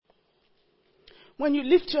When you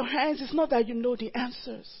lift your hands, it's not that you know the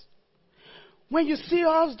answers. When you see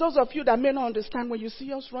us, those of you that may not understand, when you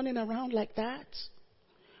see us running around like that,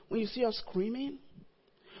 when you see us screaming,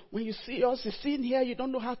 when you see us sitting here, you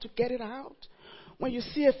don't know how to get it out. When you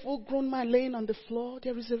see a full-grown man laying on the floor,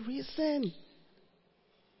 there is a reason.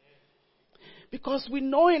 Because we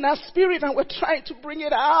know in our spirit and we're trying to bring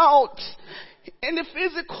it out in the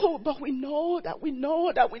physical, but we know that we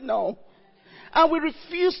know that we know. And we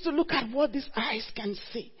refuse to look at what these eyes can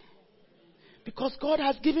see. Because God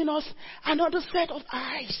has given us another set of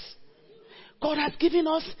eyes. God has given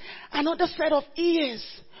us another set of ears.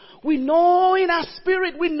 We know in our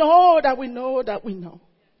spirit, we know that we know that we know.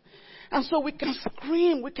 And so we can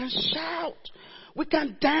scream, we can shout, we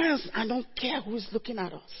can dance and don't care who is looking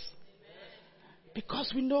at us.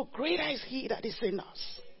 Because we know greater is He that is in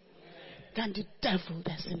us than the devil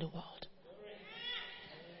that's in the world.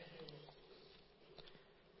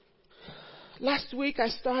 Last week I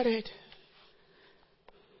started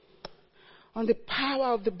on the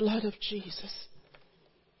power of the blood of Jesus.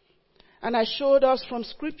 And I showed us from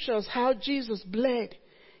scriptures how Jesus bled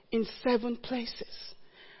in 7 places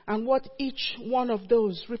and what each one of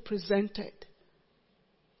those represented.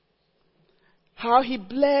 How He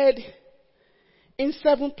bled in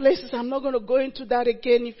 7 places. I'm not going to go into that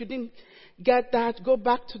again. If you didn't get that, go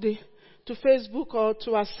back to Facebook or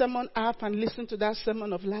to our sermon app and listen to that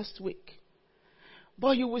sermon of last week.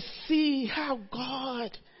 But you will see how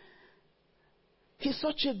God, He's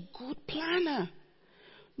such a good planner.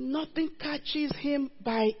 Nothing catches Him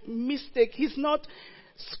by mistake. He's not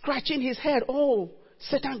scratching his head. Oh,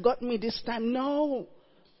 Satan got me this time. No.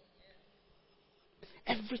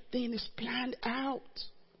 Everything is planned out.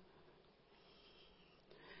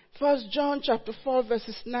 1 John chapter 4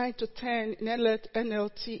 verses 9 to 10 in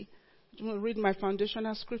NLT. I'm going to read my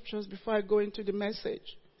foundational scriptures before I go into the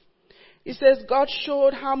message. It says, God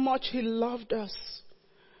showed how much He loved us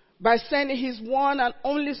by sending His one and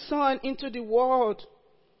only Son into the world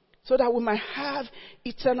so that we might have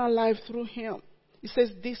eternal life through Him. It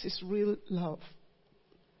says this is real love.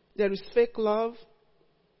 There is fake love,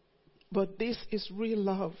 but this is real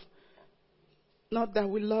love. Not that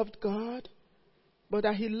we loved God, but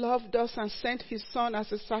that He loved us and sent His Son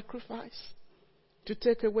as a sacrifice to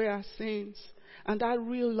take away our sins. And that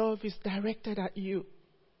real love is directed at you.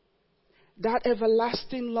 That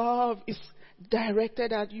everlasting love is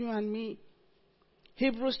directed at you and me.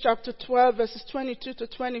 Hebrews chapter 12 verses 22 to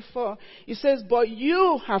 24. It says, but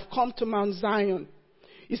you have come to Mount Zion.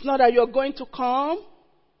 It's not that you're going to come.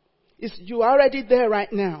 You're already there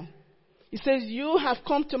right now. It says, you have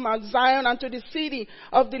come to Mount Zion and to the city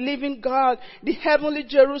of the living God, the heavenly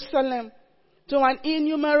Jerusalem, to an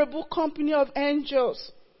innumerable company of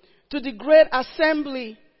angels, to the great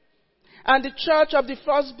assembly and the church of the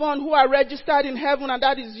firstborn who are registered in heaven, and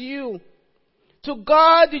that is you. To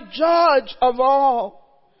God, the judge of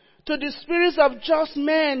all, to the spirits of just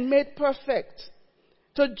men made perfect,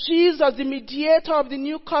 to Jesus, the mediator of the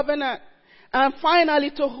new covenant, and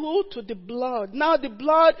finally to who? To the blood. Now the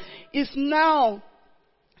blood is now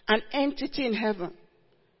an entity in heaven.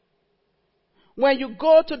 When you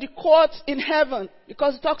go to the court in heaven,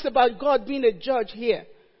 because it talks about God being a judge here.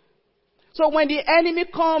 So when the enemy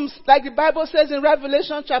comes, like the Bible says in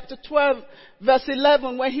Revelation chapter 12, verse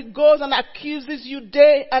 11, when he goes and accuses you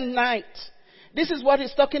day and night, this is what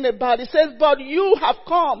he's talking about. It says, but you have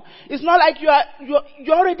come. It's not like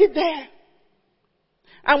you're already there.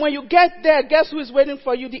 And when you get there, guess who is waiting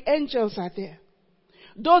for you? The angels are there.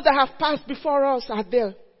 Those that have passed before us are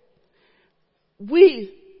there.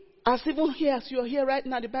 We, as even here, as you're here right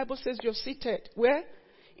now, the Bible says you're seated. Where?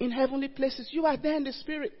 In heavenly places. You are there in the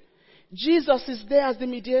Spirit. Jesus is there as the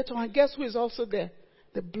mediator, and guess who is also there?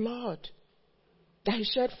 The blood that He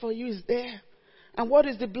shed for you is there. And what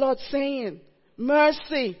is the blood saying?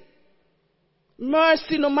 Mercy.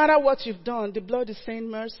 Mercy, no matter what you've done, the blood is saying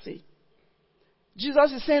mercy.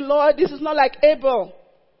 Jesus is saying, Lord, this is not like Abel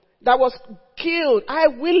that was killed. I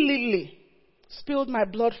willingly spilled my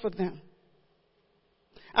blood for them.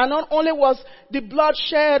 And not only was the blood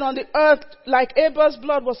shed on the earth, like Abel's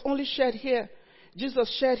blood was only shed here.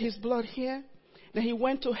 Jesus shed His blood here. Then He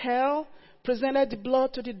went to hell, presented the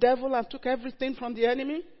blood to the devil and took everything from the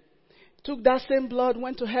enemy. Took that same blood,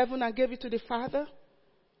 went to heaven and gave it to the Father.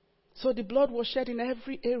 So the blood was shed in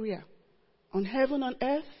every area. On heaven, on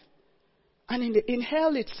earth, and in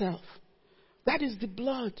hell itself. That is the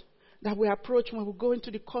blood that we approach when we go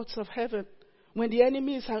into the courts of heaven. When the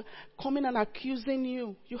enemies are coming and accusing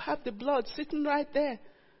you, you have the blood sitting right there.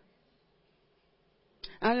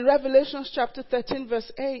 And in Revelation chapter 13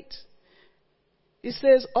 verse 8, it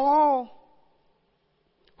says, all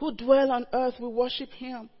who dwell on earth will worship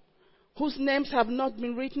him, whose names have not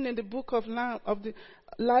been written in the book of the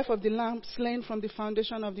life of the Lamb slain from the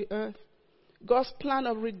foundation of the earth. God's plan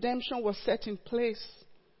of redemption was set in place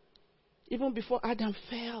even before Adam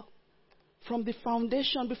fell. From the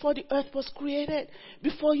foundation, before the earth was created,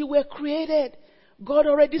 before you were created, God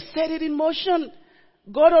already set it in motion.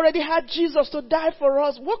 God already had Jesus to die for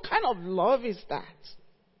us. What kind of love is that?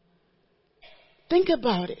 Think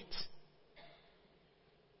about it.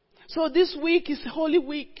 So this week is Holy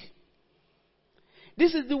Week.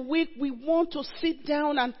 This is the week we want to sit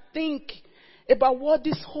down and think about what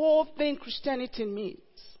this whole thing Christianity means.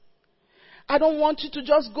 I don't want you to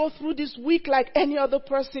just go through this week like any other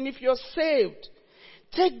person. If you're saved,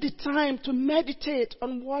 take the time to meditate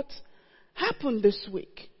on what happened this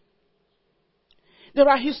week. There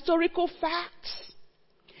are historical facts.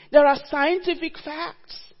 There are scientific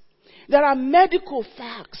facts. There are medical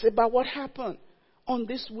facts about what happened on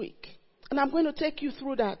this week. And I'm going to take you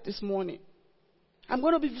through that this morning. I'm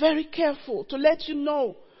going to be very careful to let you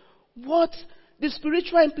know what the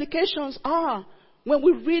spiritual implications are when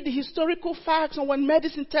we read the historical facts and when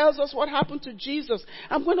medicine tells us what happened to Jesus.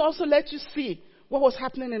 I'm going to also let you see what was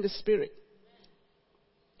happening in the spirit.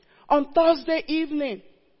 On Thursday evening,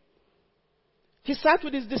 he sat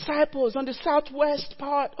with his disciples on the southwest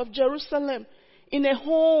part of Jerusalem in a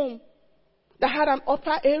home that had an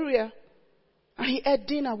upper area, and he ate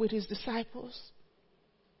dinner with his disciples.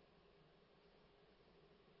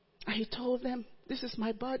 And he told them, "This is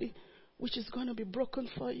my body, which is going to be broken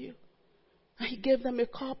for you." And he gave them a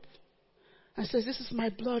cup and says, "This is my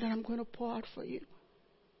blood, and I'm going to pour out for you."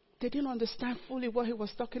 They didn't understand fully what he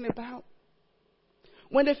was talking about.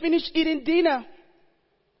 When they finished eating dinner,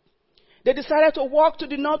 they decided to walk to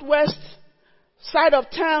the northwest side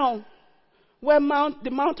of town where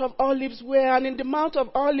the Mount of Olives were. And in the Mount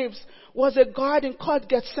of Olives was a garden called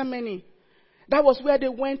Gethsemane. That was where they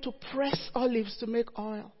went to press olives to make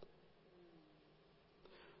oil.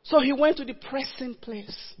 So he went to the pressing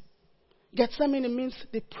place. Gethsemane means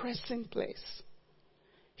the pressing place.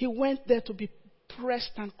 He went there to be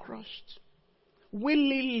pressed and crushed.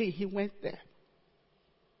 Willingly he went there.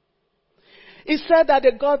 He said that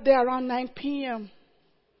they got there around 9 p.m.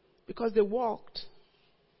 because they walked.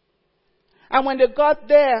 And when they got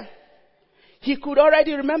there, he could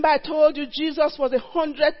already remember, I told you Jesus was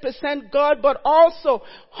 100% God, but also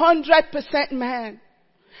 100% man.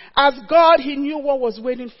 As God, he knew what was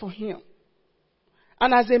waiting for him.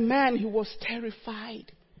 And as a man, he was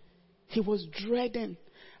terrified. He was dreading.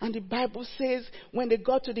 And the Bible says when they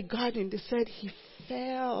got to the garden, they said he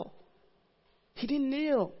fell. He didn't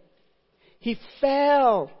kneel. He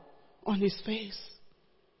fell on his face.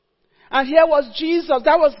 And here was Jesus.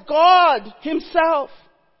 That was God himself.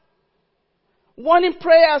 Wanting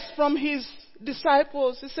prayers from his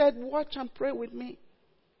disciples. He said, "Watch and pray with me."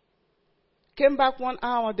 Came back 1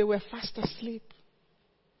 hour, they were fast asleep.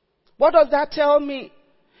 What does that tell me?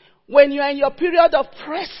 When you are in your period of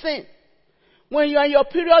pressing, when you are in your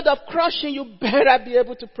period of crushing, you better be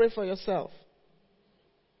able to pray for yourself.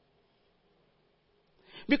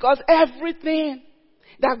 Because everything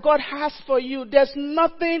that God has for you, there's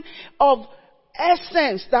nothing of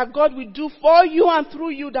essence that God will do for you and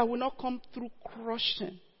through you that will not come through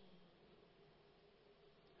crushing.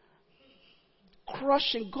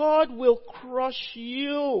 Crushing. God will crush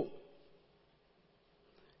you.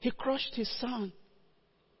 He crushed his son.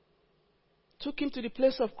 Took him to the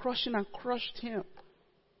place of crushing and crushed him.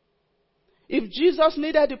 If Jesus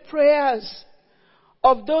needed the prayers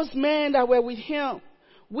of those men that were with him,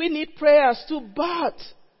 we need prayers too, but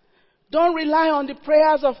don't rely on the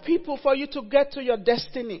prayers of people for you to get to your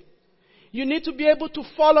destiny. You need to be able to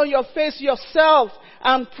fall on your face yourself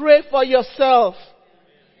and pray for yourself.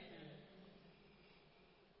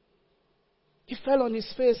 He fell on his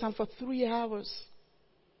face, and for 3 hours,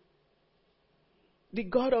 the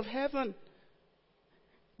God of heaven,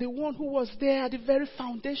 the one who was there at the very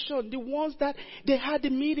foundation, the ones that they had the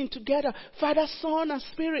meeting together, Father, Son, and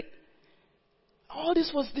Spirit. All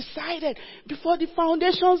this was decided before the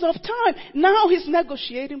foundations of time. Now he's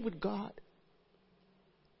negotiating with God.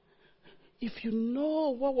 If you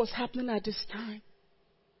know what was happening at this time,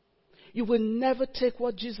 you will never take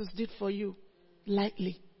what Jesus did for you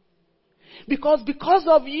lightly. Because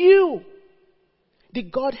of you, the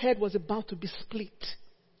Godhead was about to be split.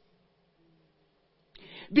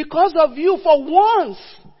 Because of you, for once,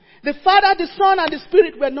 the Father, the Son, and the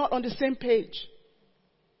Spirit were not on the same page.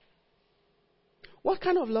 What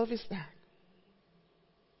kind of love is that?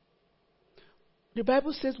 The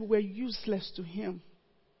Bible says we were useless to him.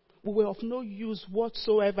 We were of no use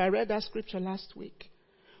whatsoever. I read that scripture last week.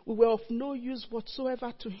 We were of no use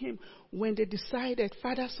whatsoever to him when they decided,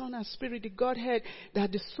 Father, Son, and Spirit, the Godhead,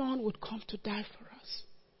 that the Son would come to die for us.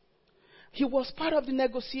 He was part of the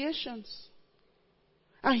negotiations.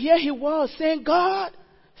 And here he was saying, God,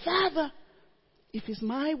 Father, if it's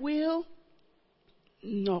my will,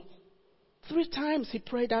 no. 3 times he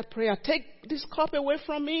prayed that prayer. Take this cup away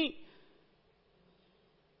from me.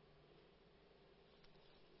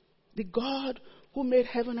 The God who made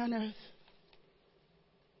heaven and earth.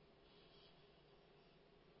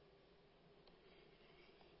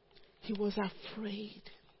 He was afraid.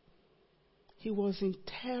 He was in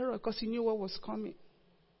terror because he knew what was coming.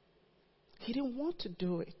 He didn't want to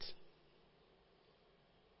do it.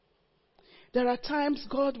 There are times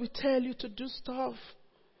God will tell you to do stuff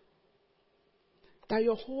that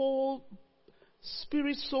your whole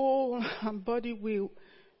spirit, soul, and body will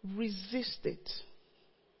resist it.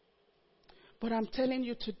 But I'm telling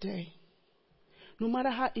you today, no matter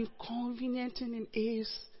how inconvenieting it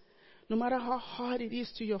is, no matter how hard it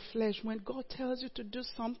is to your flesh, when God tells you to do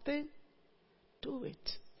something, do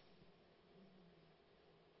it.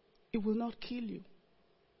 It will not kill you.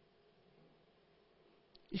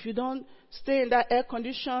 If you don't stay in that air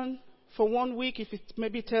condition for 1 week, if it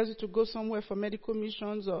maybe tells you to go somewhere for medical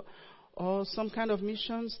missions or some kind of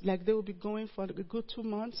missions, like they will be going for a good 2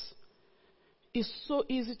 months, it's so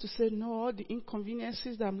easy to say, no, all the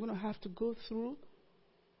inconveniences that I'm going to have to go through.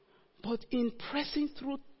 But in pressing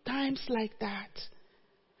through times like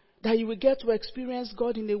that you will get to experience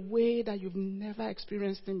God in a way that you've never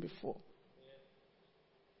experienced Him before.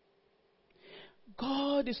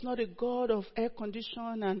 God is not a God of air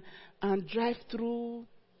condition and drive-through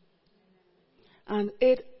and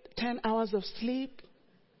 8-10 hours of sleep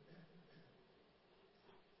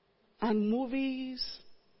and movies.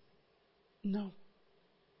 No.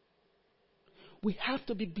 We have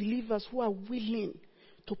to be believers who are willing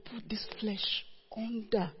to put this flesh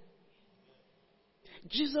under.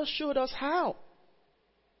 Jesus showed us how.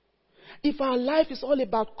 If our life is all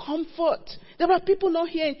about comfort, there are people not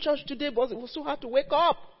here in church today, but it was so hard to wake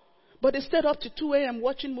up. But they stayed up to 2 a.m.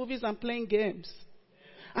 watching movies and playing games.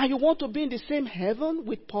 And you want to be in the same heaven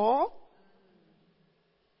with Paul?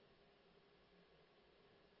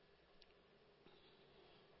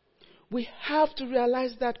 We have to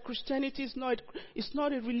realize that Christianity is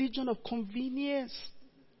not a religion of convenience.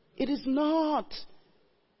 It is not.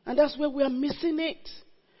 And that's where we are missing it.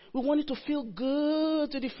 We want it to feel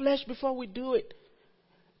good to the flesh before we do it.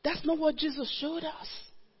 That's not what Jesus showed us.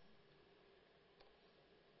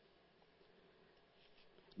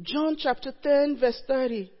 John chapter 10 verse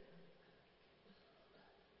 30.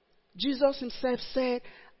 Jesus himself said,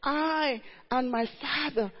 I and my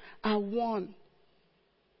Father are one.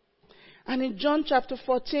 And in John chapter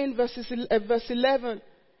 14 verse 11,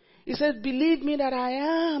 he says, believe me that I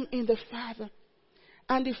am in the Father,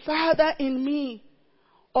 and the Father in me,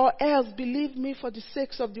 or else believe me for the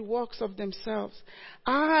sakes of the works of themselves.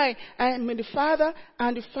 I am in the Father,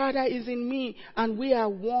 and the Father is in me, and we are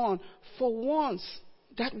one. For once,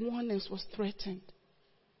 that oneness was threatened.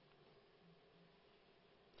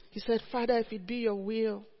 He said, Father, if it be your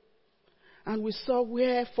will. And we saw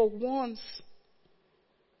where for once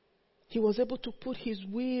he was able to put his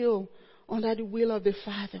will under the will of the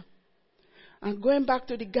Father. And going back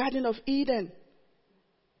to the Garden of Eden,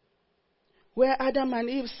 where Adam and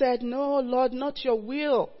Eve said, no, Lord, not your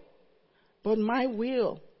will, but my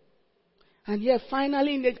will. And yet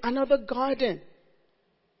finally in another garden,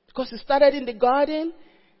 because he started in the garden,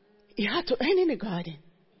 he had to end in the garden.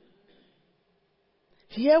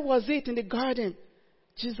 Here was it in the garden,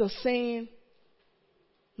 Jesus saying,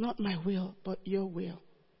 not my will, but your will.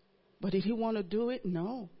 But did he want to do it?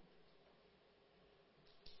 No.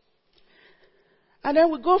 And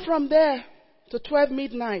then we go from there to 12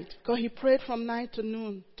 midnight, because he prayed from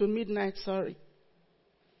midnight.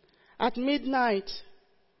 At midnight,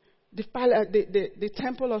 the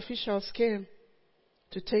temple officials came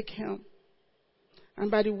to take him. And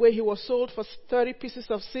by the way, he was sold for 30 pieces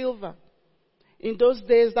of silver. In those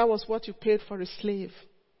days, that was what you paid for a slave.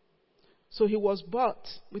 So he was bought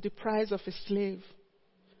with the price of a slave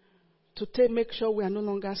to make sure we are no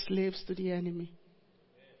longer slaves to the enemy.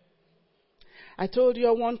 I told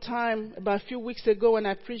you one time, about a few weeks ago when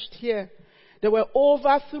I preached here, there were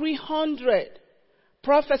over 300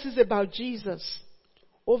 prophecies about Jesus.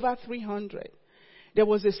 Over 300. There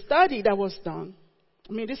was a study that was done.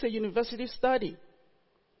 This is a university study.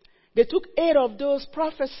 They took 8 of those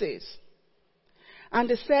prophecies. And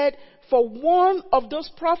they said, for one of those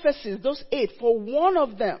prophecies, those 8, for one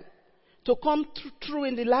of them to come true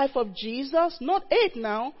in the life of Jesus, not 8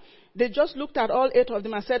 now, they just looked at all 8 of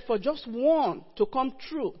them and said, for just one to come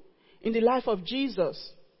true in the life of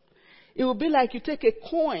Jesus, it would be like you take a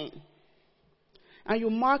coin and you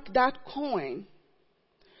mark that coin,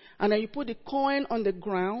 and then you put the coin on the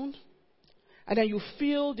ground, and then you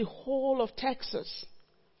fill the whole of Texas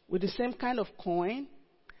with the same kind of coin,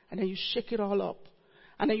 and then you shake it all up.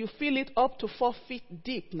 And then you fill it up to 4 feet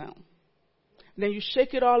deep now. And then you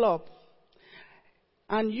shake it all up.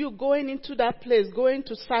 And you going into that place, going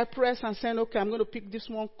to Cypress and saying, okay, I'm going to pick this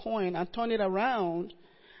one coin and turn it around,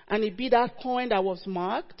 and it be that coin that was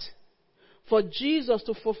marked for Jesus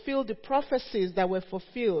to fulfill the prophecies that were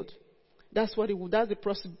fulfilled. That's what it would, that's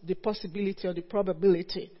the possibility or the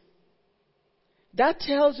probability. That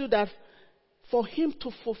tells you that for him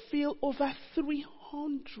to fulfill over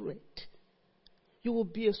 300, you will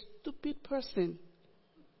be a stupid person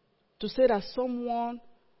to say that someone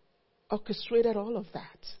orchestrated all of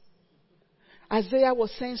that. Isaiah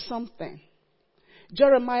was saying something.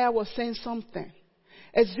 Jeremiah was saying something.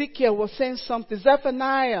 Ezekiel was saying something.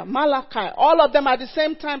 Zephaniah, Malachi, all of them at the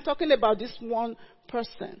same time talking about this one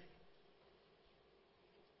person.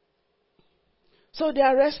 So they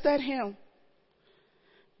arrested him.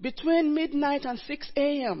 Between midnight and 6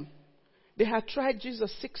 a.m., they had tried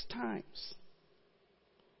Jesus 6 times.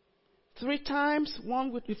 3 times,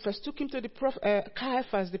 we first took him to the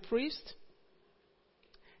Caiaphas, the priest.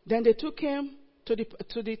 Then they took him to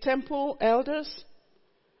the temple elders.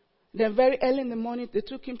 Then very early in the morning, they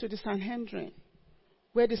took him to the Sanhedrin,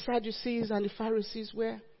 where the Sadducees and the Pharisees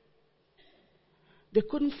were. They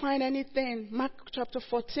couldn't find anything. Mark chapter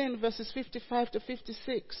 14, verses 55 to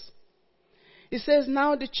 56. It says,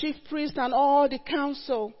 now the chief priest and all the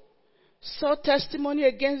council sought testimony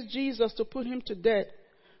against Jesus to put him to death,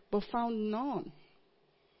 but found none.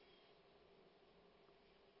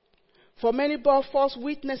 For many bore false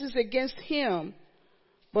witnesses against him,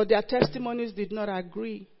 but their testimonies did not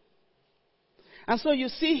agree. And so you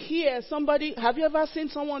see here, have you ever seen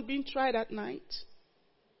someone being tried at night?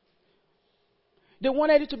 They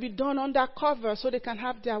wanted it to be done undercover so they can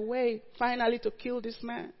have their way finally to kill this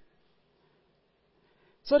man.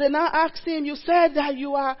 So they now asked him, you said that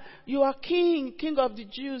you are king of the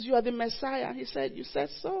Jews, you are the Messiah. He said, you said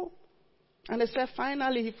so. And they said,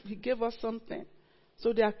 finally, he gave us something.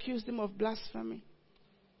 So they accused him of blasphemy.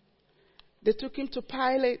 They took him to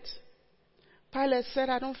Pilate. Pilate said,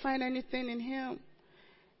 I don't find anything in him.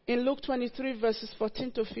 In Luke 23, verses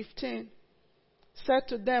 14 to 15, said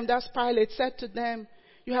to them, that's Pilate, said to them,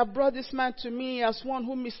 you have brought this man to me as one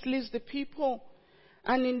who misleads the people.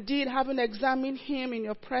 And indeed, having examined him in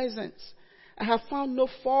your presence, I have found no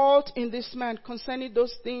fault in this man concerning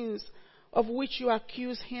those things of which you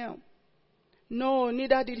accuse him. No,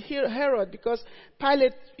 neither did Herod, because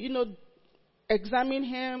Pilate, examined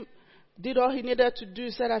him, did all he needed to do,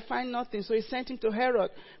 said, I find nothing. So he sent him to Herod.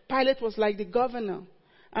 Pilate was like the governor,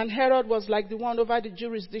 and Herod was like the one over the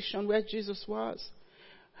jurisdiction where Jesus was.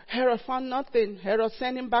 Herod found nothing. Herod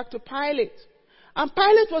sent him back to Pilate. And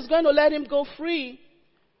Pilate was going to let him go free.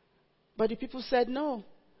 But the people said no.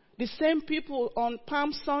 The same people on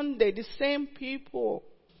Palm Sunday, the same people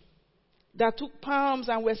that took palms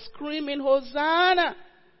and were screaming, Hosanna,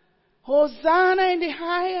 Hosanna in the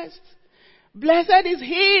highest. Blessed is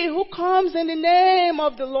he who comes in the name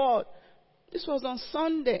of the Lord. This was on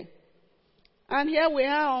Sunday. And here we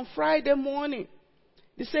are on Friday morning.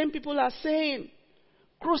 The same people are saying,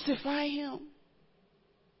 crucify him.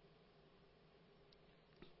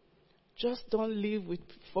 Just don't live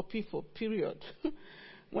for people, period.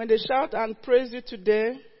 When they shout and praise you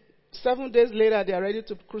today, 7 days later they are ready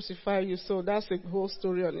to crucify you. So that's a whole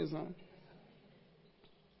story on its own.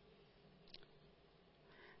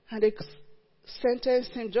 And they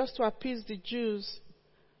sentenced him just to appease the Jews.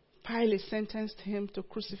 Pilate sentenced him to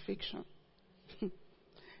crucifixion.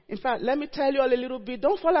 In fact, let me tell you all a little bit.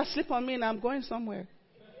 Don't fall asleep on me, and I'm going somewhere.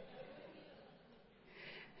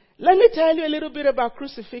 Let me tell you a little bit about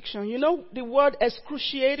crucifixion. You know the word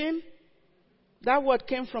excruciating? That word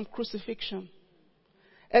came from crucifixion.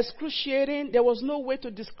 Excruciating, there was no way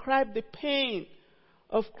to describe the pain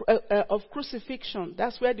of crucifixion.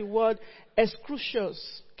 That's where the word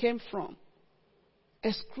excrucious came from.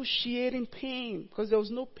 Excruciating pain, because there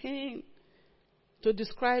was no pain to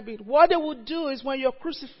describe it. What they would do is when you're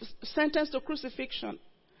sentenced to crucifixion,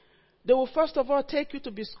 they will first of all take you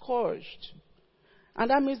to be scourged. And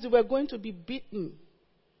that means they were going to be beaten.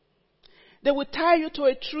 They would tie you to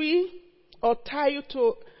a tree or tie you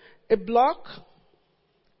to a block.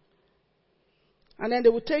 And then they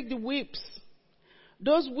would take the whips.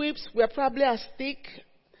 Those whips were probably as thick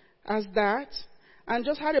as that and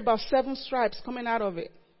just had about 7 stripes coming out of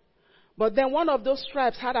it. But then one of those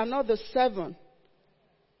stripes had another 7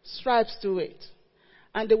 stripes to it.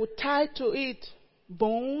 And they would tie to it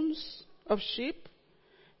bones of sheep.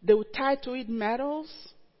 They would tie to it metals.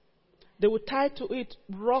 They would tie to it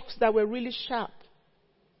rocks that were really sharp.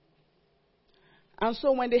 And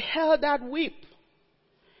so when they held that whip,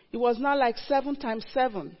 it was not like 7 times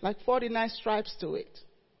 7, like 49 stripes to it.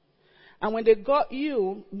 And when they got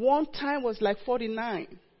you, one time was like 49.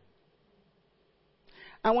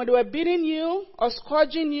 And when they were beating you or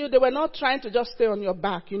scourging you, they were not trying to just stay on your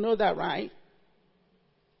back. You know that, right?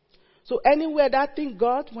 So anywhere that thing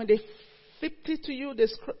got, when they flipped it to you,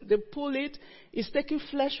 they pull it, it's taking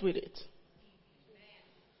flesh with it.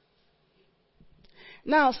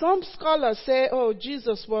 Now, some scholars say, oh,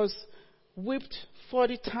 Jesus was whipped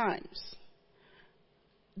 40 times.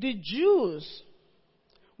 The Jews,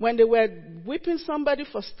 when they were whipping somebody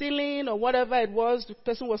for stealing or whatever it was, the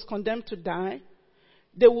person was condemned to die,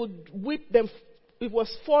 they would whip them. It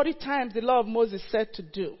was 40 times the law of Moses said to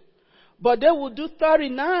do. But they would do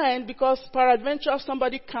 39 because peradventure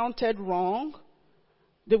somebody counted wrong.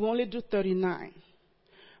 They would only do 39.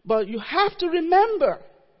 But you have to remember,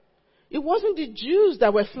 it wasn't the Jews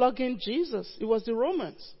that were flogging Jesus. It was the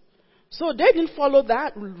Romans. So they didn't follow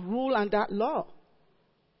that rule and that law.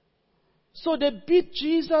 So they beat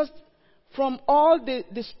Jesus from all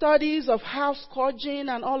the studies of house scourging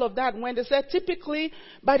and all of that. When they said typically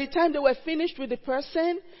by the time they were finished with the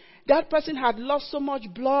person, that person had lost so much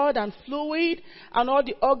blood and fluid and all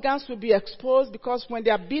the organs will be exposed, because when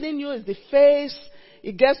they are beating you, it's the face,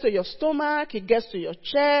 it gets to your stomach, it gets to your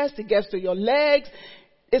chest, it gets to your legs.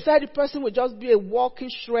 They said the person would just be a walking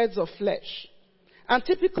shreds of flesh. And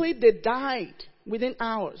typically they died within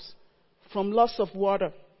hours from loss of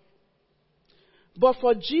water. But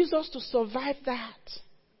for Jesus to survive that,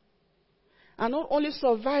 and not only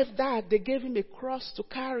survive that, they gave him a cross to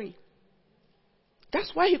carry.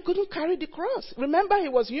 That's why he couldn't carry the cross. Remember, he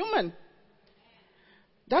was human.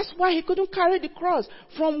 That's why he couldn't carry the cross.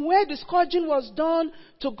 From where the scourging was done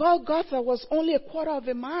to Golgotha was only a quarter of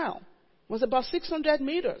a mile. It was about 600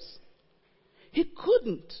 meters. He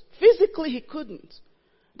couldn't. Physically, he couldn't.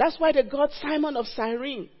 That's why they got Simon of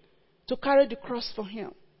Cyrene to carry the cross for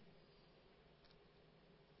him.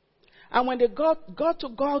 And when they got to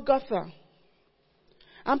Golgotha,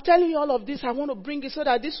 I'm telling you all of this, I want to bring it so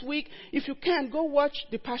that this week, if you can, go watch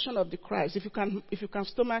The Passion of the Christ. If you can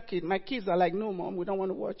stomach it. My kids are like, no, Mom, we don't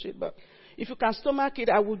want to watch it. But if you can stomach it,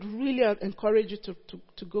 I would really encourage you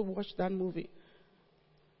to go watch that movie.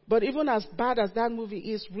 But even as bad as that movie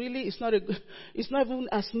is, really, it's not even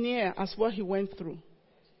as near as what he went through.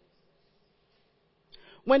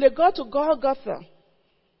 When they got to Golgotha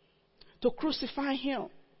to crucify him,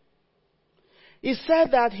 he said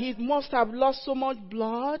that he must have lost so much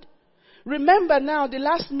blood. Remember now, the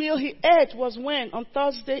last meal he ate was when? On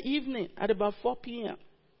Thursday evening at about 4 p.m.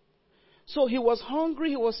 So he was hungry,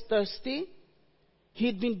 he was thirsty.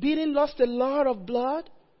 He'd been beaten, lost a lot of blood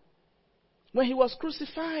when he was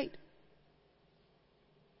crucified.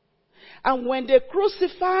 And when they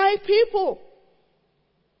crucified people,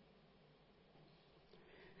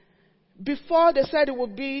 before they said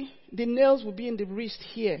the nails would be in the wrist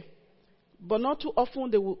here. But not too often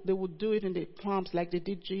they would do it in the palms like they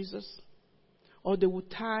did Jesus. Or they would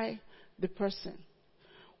tie the person.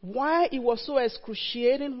 Why it was so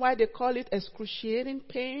excruciating, why they call it excruciating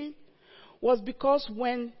pain, was because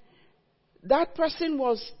when that person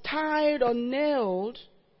was tied or nailed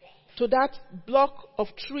to that block of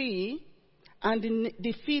tree and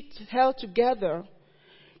the feet held together,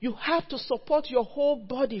 you have to support your whole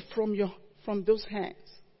body from those hands.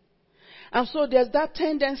 And so there's that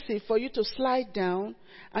tendency for you to slide down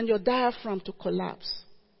and your diaphragm to collapse.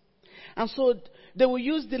 And so they will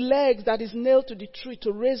use the legs that is nailed to the tree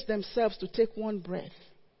to raise themselves to take one breath.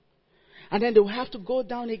 And then they will have to go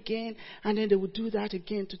down again, and then they will do that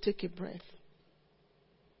again to take a breath.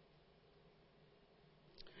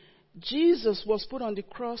 Jesus was put on the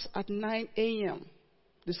cross at 9 a.m.,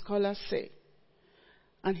 the scholars say.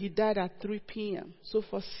 And he died at 3 p.m. So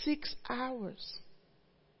for 6 hours.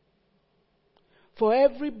 For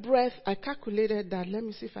every breath, I calculated that. Let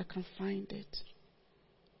me see if I can find it.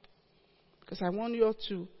 Because I want you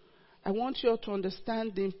all to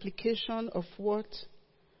understand the implication of what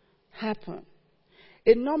happened.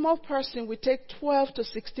 A normal person will take 12 to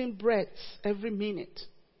 16 breaths every minute.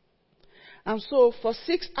 And so for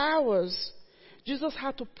 6 hours, Jesus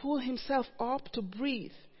had to pull himself up to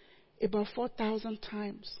breathe about 4,000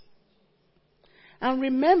 times. And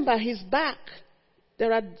remember his back.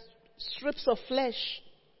 There are strips of flesh.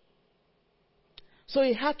 So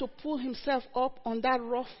he had to pull himself up on that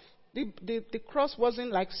rough. The cross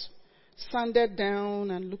wasn't like sanded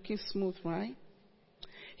down and looking smooth, right?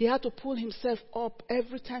 He had to pull himself up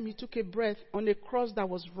every time he took a breath on a cross that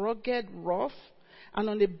was rugged, rough, and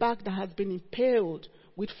on a back that had been impaled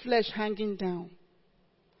with flesh hanging down.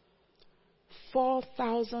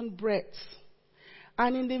 4,000 breaths.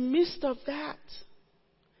 And in the midst of that,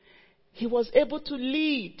 he was able to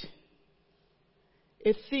lead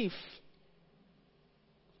a thief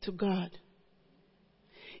to God.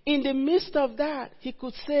 In the midst of that, he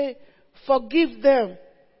could say, "Forgive them,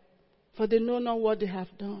 for they know not what they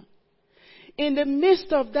have done." In the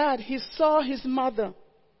midst of that, he saw his mother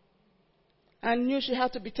and knew she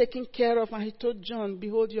had to be taken care of. And he told John,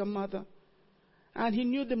 "Behold your mother." And he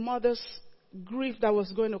knew the mother's grief that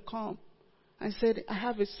was going to come. And said, "I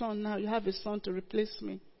have a son now. You have a son to replace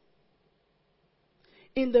me."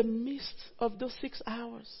 In the midst of those 6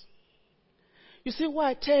 hours. You see why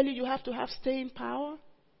I tell you have to have staying power?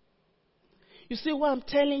 You see why I'm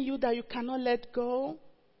telling you that you cannot let go?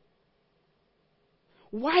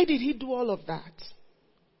 Why did he do all of that?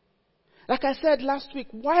 Like I said last week,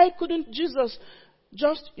 why couldn't Jesus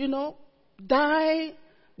just, die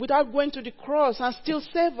without going to the cross and still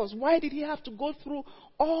save us? Why did he have to go through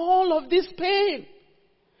all of this pain?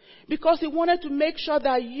 Because he wanted to make sure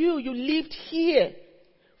that you lived here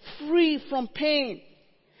free from pain.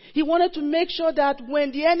 He wanted to make sure that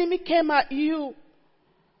when the enemy came at you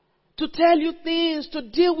to tell you things, to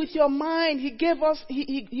deal with your mind,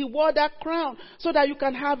 he wore that crown so that you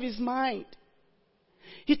can have his mind.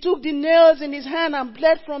 He took the nails in his hand and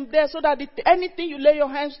bled from there so that anything you lay your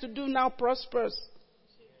hands to do now prospers.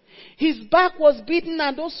 His back was beaten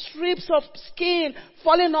and those strips of skin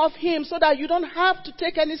falling off him so that you don't have to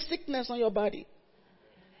take any sickness on your body.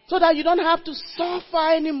 So that you don't have to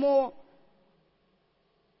suffer anymore.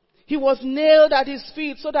 He was nailed at his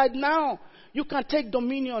feet so that now you can take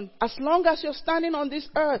dominion. As long as you're standing on this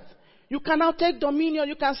earth, you can now take dominion.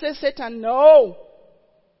 You can say, "Satan, no.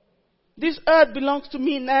 This earth belongs to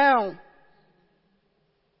me now."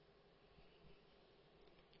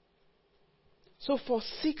 So for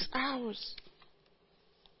 6 hours,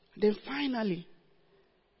 then finally,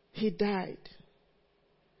 he died.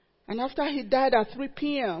 And after he died at 3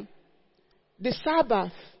 p.m., the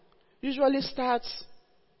Sabbath usually starts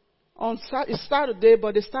on Saturday,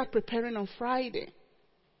 but they start preparing on Friday.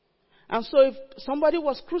 And so if somebody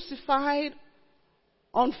was crucified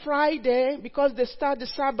on Friday, because they start the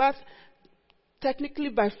Sabbath technically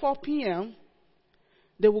by 4 p.m.,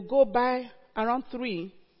 they will go by around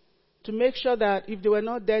 3 to make sure that if they were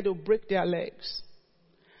not dead, they'll break their legs.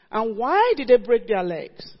 And why did they break their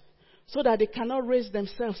legs? So that they cannot raise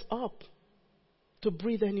themselves up to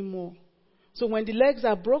breathe anymore. So when the legs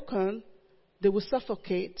are broken, they will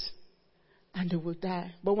suffocate and they will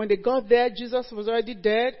die. But when they got there, Jesus was already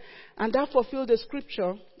dead, and that fulfilled the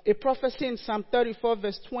scripture, a prophecy in Psalm 34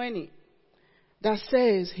 verse 20, that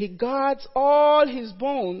says, "He guards all his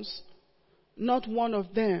bones, not one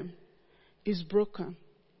of them is broken."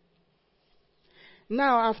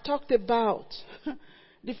 Now, I've talked about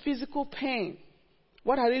the physical pain.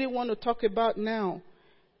 What I really want to talk about now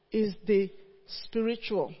is the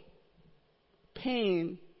spiritual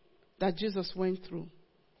pain that Jesus went through.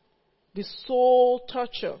 The soul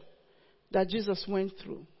torture that Jesus went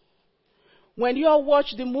through. When you all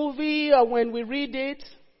watch the movie or when we read it,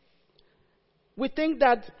 we think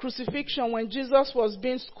that crucifixion, when Jesus was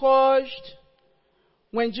being scourged,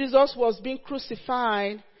 when Jesus was being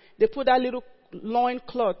crucified, they put that little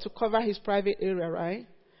loincloth to cover his private area, right?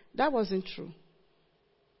 That wasn't true.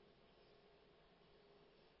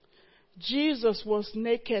 Jesus was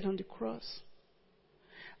naked on the cross.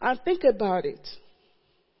 And think about it.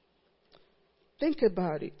 Think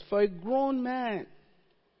about it. For a grown man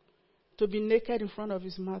to be naked in front of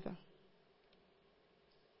his mother.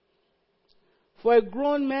 For a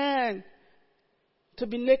grown man to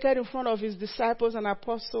be naked in front of his disciples and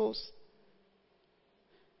apostles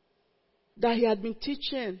that he had been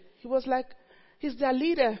teaching. He was like, he's their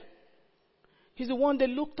leader. He's the one they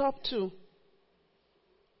looked up to.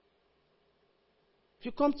 If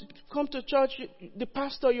you come to church, the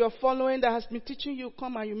pastor you are following that has been teaching you,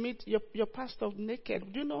 come and you meet your pastor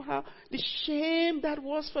naked. Do you know how the shame that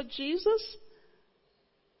was for Jesus?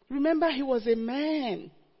 Remember, he was a man.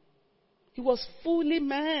 He was fully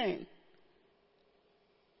man.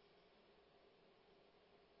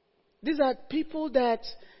 These are people that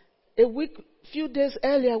few days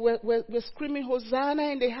earlier were screaming, "Hosanna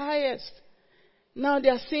in the highest." Now they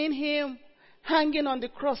are seeing him hanging on the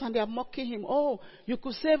cross and they are mocking him. "Oh, you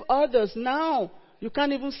could save others. Now you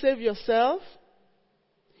can't even save yourself."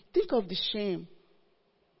 Think of the shame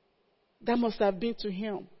that must have been to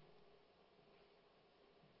him.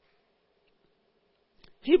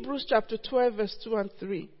 Hebrews chapter 12, verse 2 and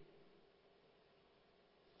 3.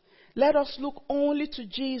 Let us look only to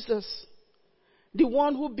Jesus, the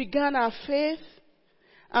one who began our faith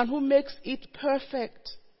and who makes it perfect.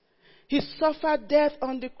 He suffered death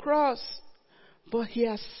on the cross, but he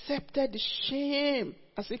accepted the shame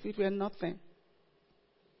as if it were nothing,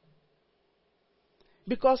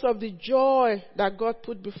 because of the joy that God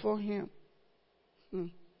put before him.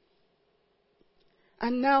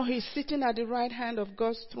 And now he's sitting at the right hand of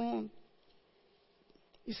God's throne.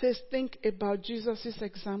 He says, think about Jesus'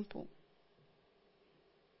 example.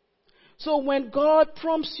 So when God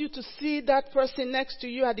prompts you to see that person next to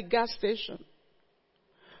you at the gas station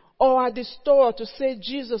or at the store to say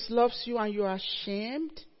Jesus loves you and you are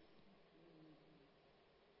ashamed,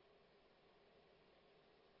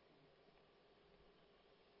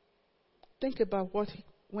 think about what he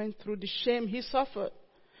went through, the shame he suffered.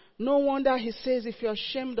 No wonder he says, if you're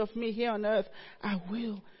ashamed of me here on earth, I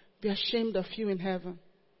will be ashamed of you in heaven.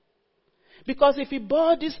 Because if he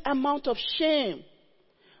bore this amount of shame,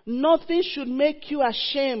 nothing should make you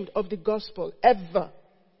ashamed of the gospel, ever.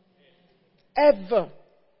 Ever.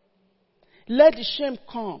 Let the shame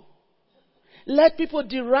come. Let people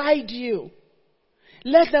deride you.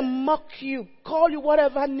 Let them mock you, call you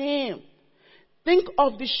whatever name. Think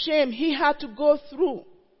of the shame he had to go through.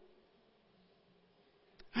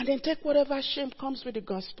 And then take whatever shame comes with the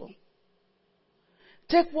gospel.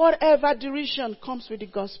 Take whatever derision comes with the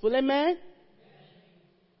gospel. Amen?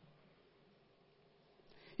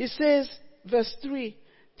 He says, verse 3,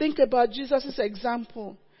 think about Jesus'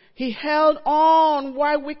 example. He held on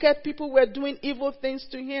while wicked people were doing evil things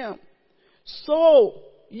to him. So,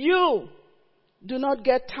 you do not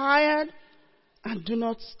get tired and do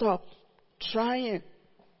not stop trying.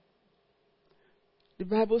 The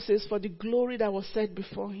Bible says, for the glory that was set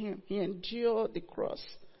before him, he endured the cross.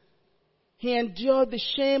 He endured the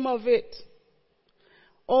shame of it.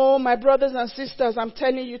 Oh, my brothers and sisters, I'm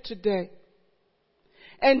telling you today,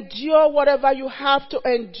 endure whatever you have to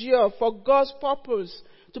endure for God's purpose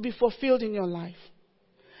to be fulfilled in your life.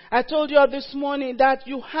 I told you this morning that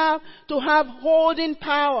you have to have holding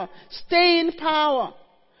power, staying power.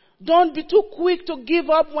 Don't be too quick to give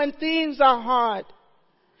up when things are hard.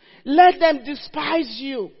 Let them despise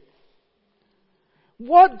you.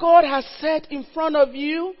 What God has set in front of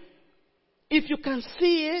you, if you can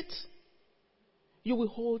see it, you will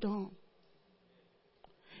hold on.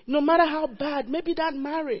 No matter how bad, maybe that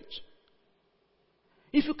marriage.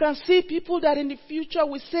 If you can see people that in the future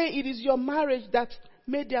will say it is your marriage that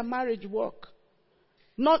made their marriage work,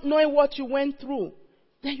 not knowing what you went through,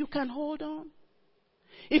 then you can hold on.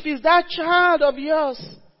 If it's that child of yours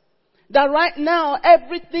that right now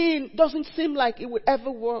everything doesn't seem like it would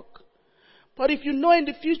ever work, but if you know in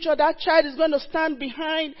the future that child is going to stand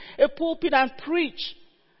behind a pulpit and preach,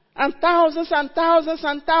 and thousands and thousands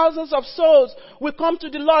and thousands of souls will come to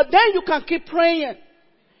the Lord, then you can keep praying.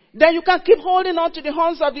 Then you can keep holding on to the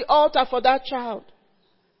horns of the altar for that child.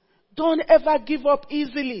 Don't ever give up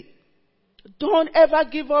easily. Don't ever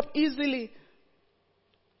give up easily.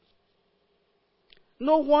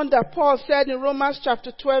 No wonder Paul said in Romans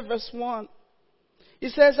chapter 12 verse 1, he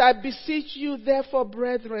says, I beseech you therefore,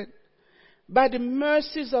 brethren, by the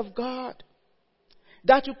mercies of God,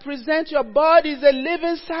 that you present your bodies a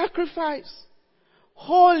living sacrifice,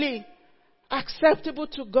 holy, acceptable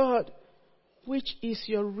to God, which is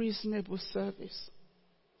your reasonable service.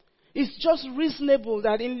 It's just reasonable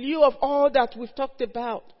that in lieu of all that we've talked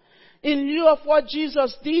about, in lieu of what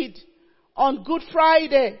Jesus did on Good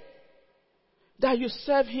Friday, that you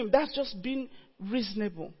serve him. That's just being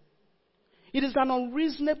reasonable. It is an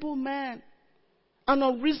unreasonable man, an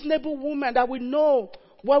unreasonable woman that will know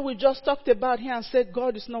what we just talked about here and said,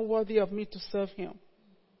 God is not worthy of me to serve him.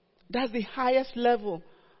 That's the highest level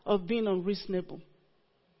of being unreasonable.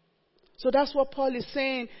 So that's what Paul is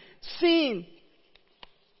saying. Sin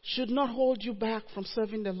should not hold you back from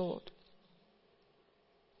serving the Lord.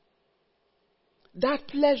 That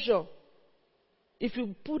pleasure, if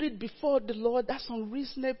you put it before the Lord, that's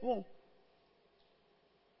unreasonable.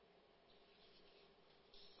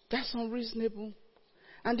 That's unreasonable.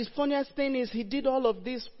 And the funniest thing is, he did all of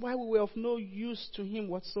this while we were of no use to him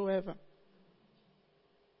whatsoever.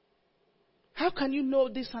 How can you know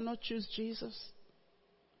this and not choose Jesus?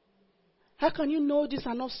 How can you know this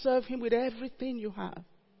and not serve him with everything you have?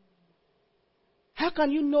 How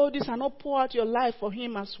can you know this and not pour out your life for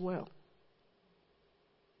him as well?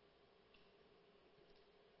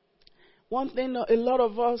 One thing a lot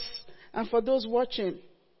of us, and for those watching,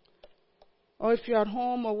 or if you're at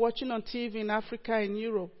home or watching on TV in Africa and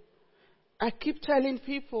Europe, I keep telling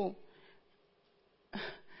people,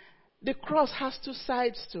 The cross has two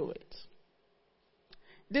sides to it.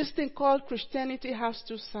 This thing called Christianity has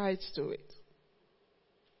two sides to it.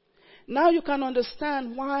 Now you can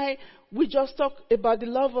understand why we just talk about the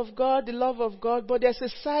love of God, but there's a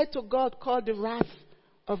side to God called the wrath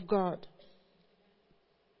of God.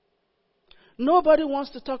 Nobody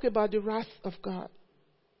wants to talk about the wrath of God.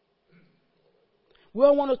 We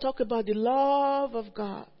all want to talk about the love of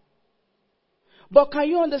God. But can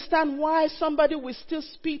you understand why somebody will still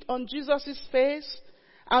spit on Jesus' face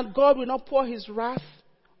and God will not pour his wrath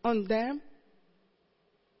on them?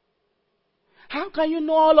 How can you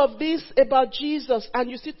know all of this about Jesus and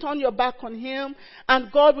you still turn your back on him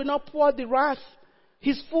and God will not pour the wrath,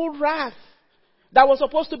 his full wrath that was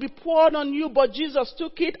supposed to be poured on you, but Jesus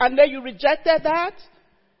took it and then you rejected that?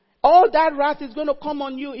 All that wrath is going to come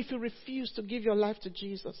on you if you refuse to give your life to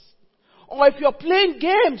Jesus. Or if you're playing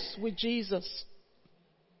games with Jesus.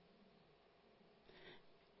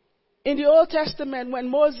 In the Old Testament, when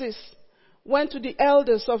Moses went to the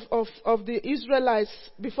elders of the Israelites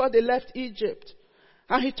before they left Egypt,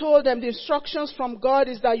 and he told them the instructions from God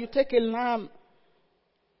is that you take a lamb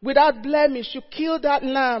without blemish, you kill that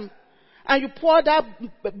lamb, and you pour that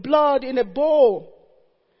blood in a bowl,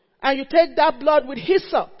 and you take that blood with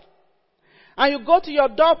hyssop, and you go to your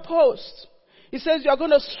doorpost. He says you're going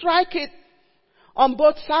to strike it on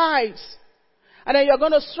both sides, and then you're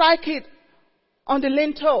going to strike it on the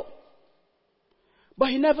lintel. But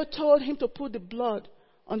he never told him to put the blood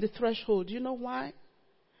on the threshold. You know why?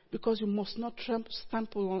 Because you must not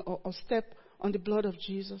stample or step on the blood of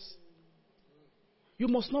Jesus. You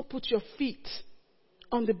must not put your feet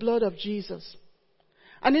on the blood of Jesus.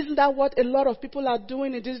 And isn't that what a lot of people are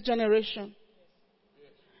doing in this generation?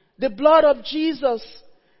 The blood of Jesus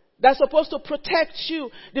that's supposed to protect you.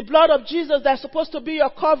 The blood of Jesus that's supposed to be your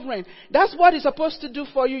covering. That's what it's supposed to do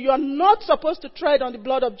for you. You're not supposed to tread on the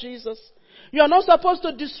blood of Jesus. You're not supposed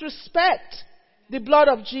to disrespect the blood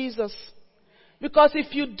of Jesus. Because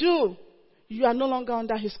if you do, you are no longer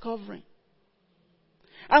under his covering.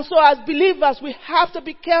 And so as believers, we have to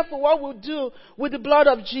be careful what we do with the blood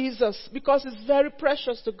of Jesus. Because it's very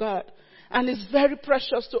precious to God. And it's very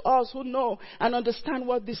precious to us who know and understand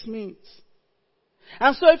what this means.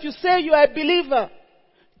 And so if you say you are a believer,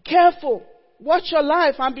 careful. Watch your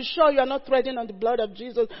life and be sure you are not treading on the blood of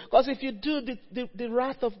Jesus. Because if you do, the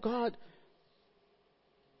wrath of God,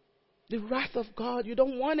 you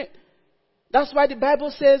don't want it. That's why the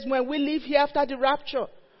Bible says when we live here after the rapture,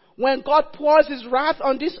 when God pours his wrath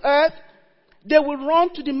on this earth, they will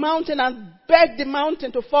run to the mountain and beg the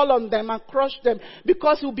mountain to fall on them and crush them,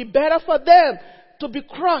 because it will be better for them to be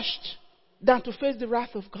crushed than to face the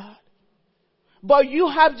wrath of God. But you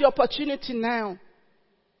have the opportunity now.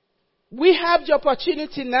 We have the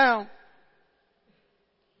opportunity now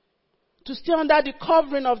to stay under the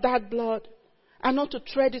covering of that blood and not to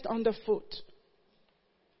tread it underfoot.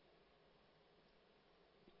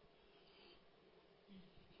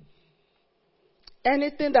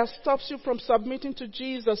 Anything that stops you from submitting to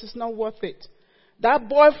Jesus is not worth it. That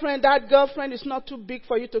boyfriend, that girlfriend is not too big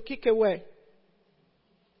for you to kick away.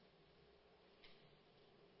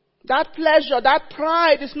 That pleasure, that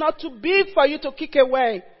pride is not too big for you to kick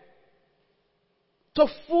away. To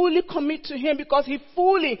fully commit to him, because he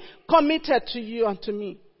fully committed to you and to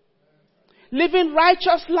me. Living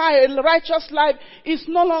righteous life is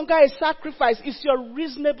no longer a sacrifice. It's your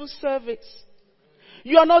reasonable service.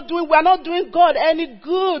 We are not doing God any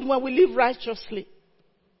good when we live righteously.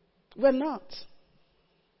 We're not.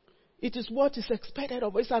 It is what is expected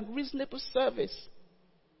of us. It's a reasonable service.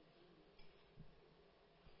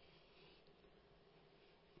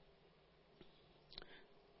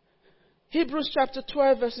 Hebrews chapter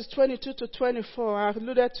 12 verses 22 to 24. I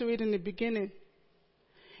alluded to it in the beginning.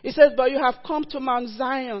 It says, but you have come to Mount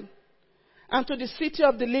Zion and to the city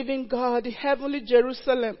of the living God, the heavenly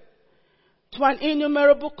Jerusalem, to an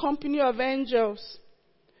innumerable company of angels,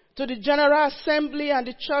 to the general assembly and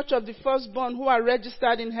the church of the firstborn who are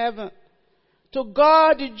registered in heaven, to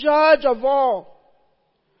God the judge of all,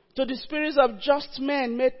 to the spirits of just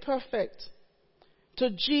men made perfect, to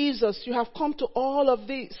Jesus. You have come to all of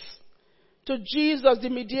this, to Jesus, the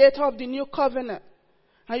mediator of the new covenant.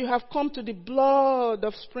 And you have come to the blood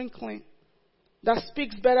of sprinkling that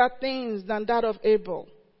speaks better things than that of Abel.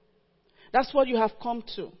 That's what you have come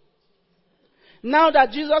to. Now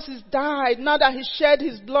that Jesus has died, now that he shed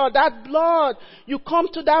his blood, that blood, you come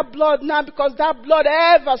to that blood now because that blood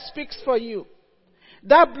ever speaks for you.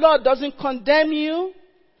 That blood doesn't condemn you.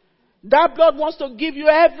 That blood wants to give you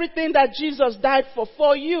everything that Jesus died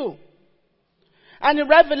for you. And in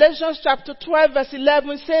Revelation chapter 12 verse 11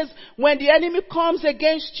 it says, when the enemy comes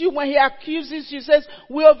against you, when he accuses you, says,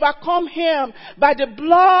 we overcome him by the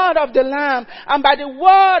blood of the Lamb and by the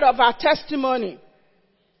word of our testimony.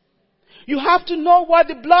 You have to know what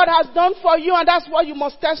the blood has done for you, and that's what you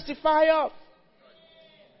must testify of.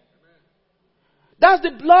 That's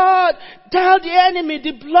the blood. Tell the enemy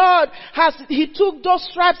the blood he took those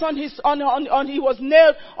stripes he was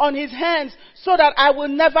nailed on his hands so that I will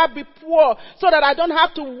never be poor, so that I don't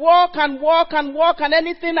have to walk and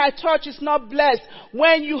anything I touch is not blessed.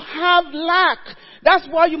 When you have lack, that's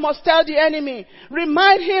what you must tell the enemy.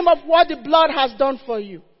 Remind him of what the blood has done for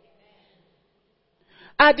you.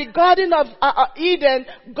 At the Garden of Eden,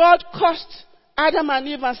 God cursed Adam and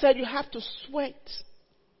Eve and said, you have to sweat.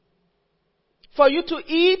 For you to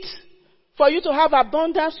eat, for you to have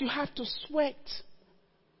abundance, you have to sweat.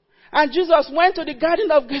 And Jesus went to the Garden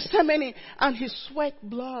of Gethsemane and he sweat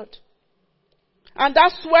blood. And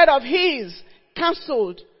that sweat of his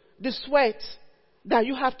canceled the sweat that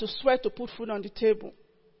you have to sweat to put food on the table.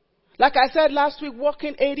 Like I said last week,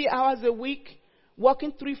 working 80 hours a week,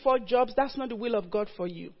 working 3-4 jobs, that's not the will of God for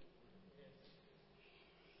you.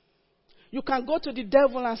 You can go to the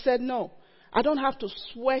devil and say, no, I don't have to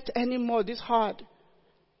sweat anymore this hard.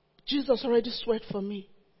 Jesus already sweat for me.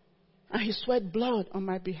 And he sweat blood on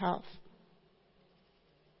my behalf.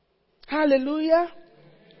 Hallelujah.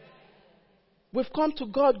 We've come to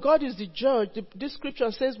God. God is the judge. This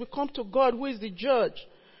scripture says we come to God who is the judge.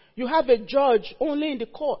 You have a judge only in the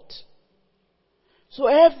court. So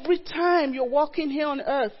every time you're walking here on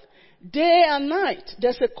earth, day and night,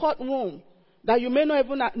 there's a courtroom that you may not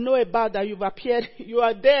even know about, that you've appeared. You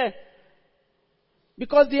are there.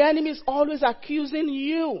 Because the enemy is always accusing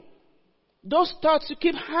you. Those thoughts you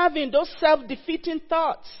keep having, those self-defeating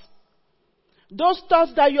thoughts. Those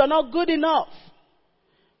thoughts that you are not good enough.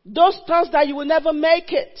 Those thoughts that you will never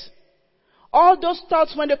make it. All those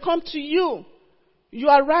thoughts, when they come to you, you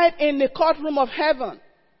are right in the courtroom of heaven.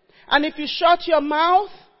 And if you shut your mouth,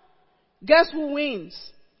 guess who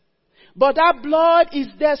wins? But that blood is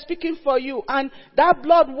there speaking for you. And that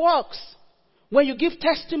blood works when you give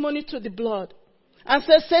testimony to the blood. And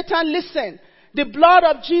say, Satan, listen, the blood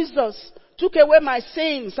of Jesus took away my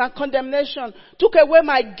sins and condemnation, took away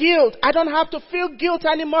my guilt. I don't have to feel guilt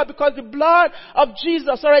anymore because the blood of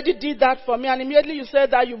Jesus already did that for me. And immediately you say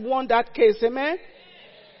that you won that case. Amen?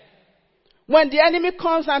 When the enemy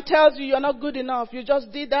comes and tells you you're not good enough, you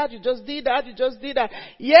just did that, you just did that, you just did that.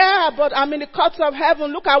 Yeah, but I'm in the courts of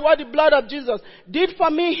heaven. Look at what the blood of Jesus did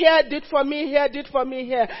for me here, did for me here, did for me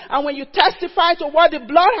here. And when you testify to what the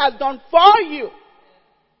blood has done for you,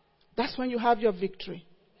 that's when you have your victory.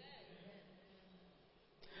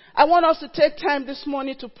 I want us to take time this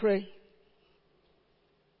morning to pray.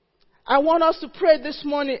 I want us to pray this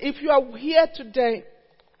morning. If you are here today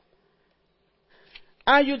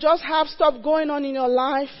and you just have stuff going on in your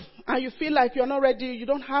life and you feel like you're not ready, you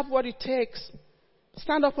don't have what it takes,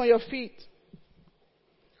 stand up on your feet.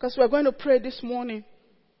 Because we're going to pray this morning.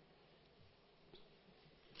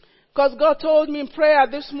 Because God told me in prayer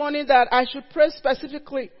this morning that I should pray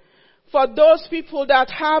specifically for those people that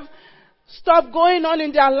have stuff going on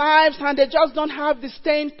in their lives and they just don't have the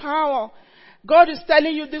staying power. God is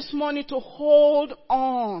telling you this morning to hold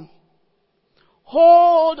on.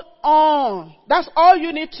 Hold on. That's all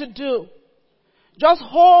you need to do. Just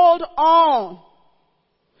hold on.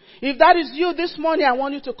 If that is you this morning, I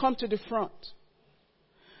want you to come to the front.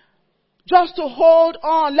 Just to hold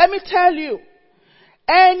on. Let me tell you,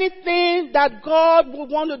 anything that God will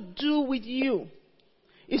want to do with you,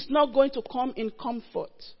 it's not going to come in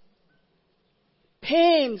comfort.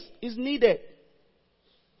 Pain is needed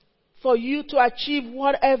for you to achieve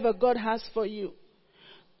whatever God has for you.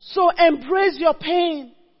 So embrace your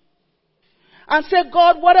pain and say,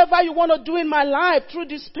 God, whatever you want to do in my life through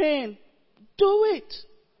this pain, do it.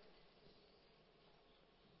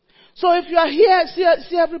 So if you are here,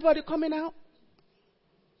 see everybody coming out?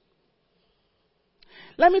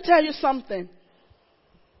 Let me tell you something.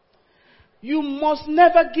 You must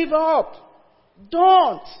never give up.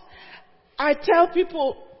 Don't. I tell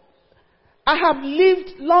people, I have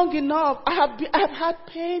lived long enough. I have had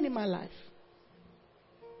pain in my life.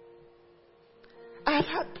 I have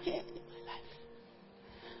had pain in my life.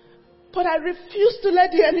 But I refuse to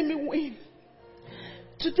let the enemy win.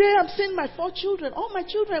 Today I'm seeing my 4 children. All my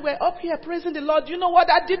children were up here praising the Lord. Do you know what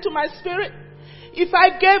that did to my spirit? If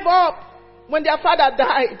I gave up when their father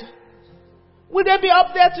died, would they be up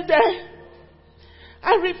there today?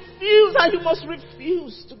 I refuse, and you must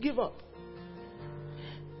refuse to give up.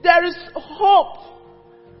 There is hope.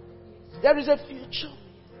 There is a future.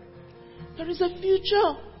 There is a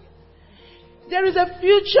future. There is a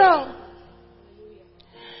future.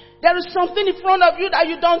 There is something in front of you that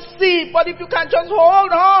you don't see, but if you can just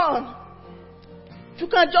hold on. If you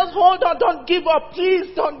can just hold on, don't give up.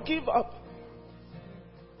 Please don't give up.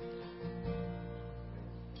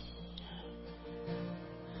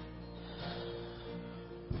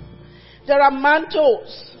 There are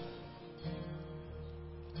mantles.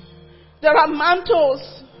 There are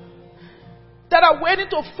mantles that are waiting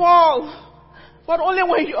to fall, but only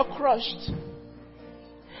when you are crushed.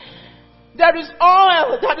 There is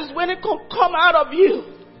oil that is waiting to come out of you.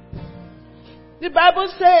 The Bible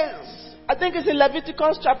says, I think it's in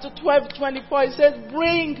Leviticus chapter 12:24, it says,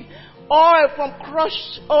 bring oil from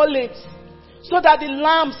crushed olives so that the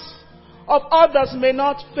lamps of others may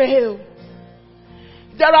not fail.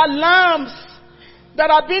 There are lamps that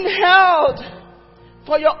are being held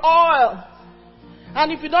for your oil.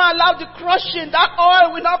 And if you don't allow the crushing, that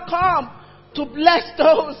oil will not come to bless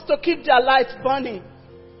those to keep their lights burning.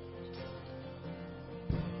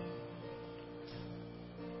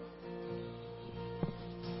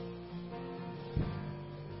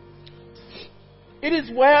 It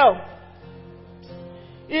is well.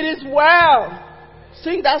 It is well.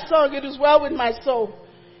 Sing that song, it is well with my soul.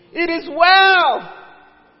 It is well.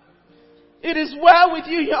 It is well with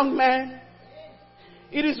you, young man.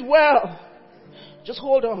 It is well. Just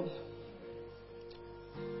hold on.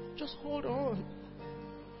 Just hold on.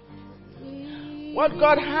 What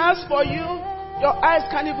God has for you, your eyes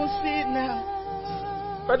can't even see it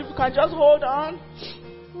now. But if you can just hold on.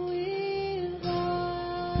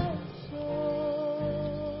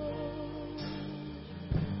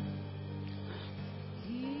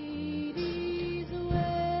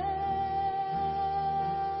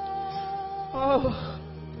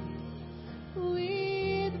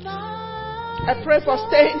 I pray for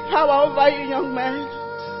staying power over you, young man.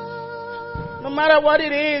 No matter what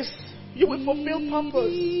it is, you will fulfill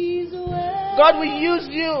purpose. God will use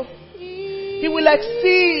you. He will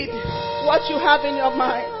exceed what you have in your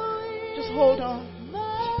mind. Just hold on.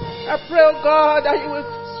 I pray, oh God, that you will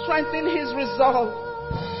strengthen his resolve.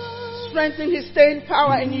 Strengthen his staying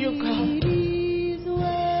power in you, God.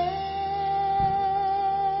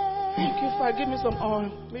 Thank you, Father. Give me some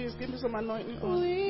oil. Please give me some anointing oil.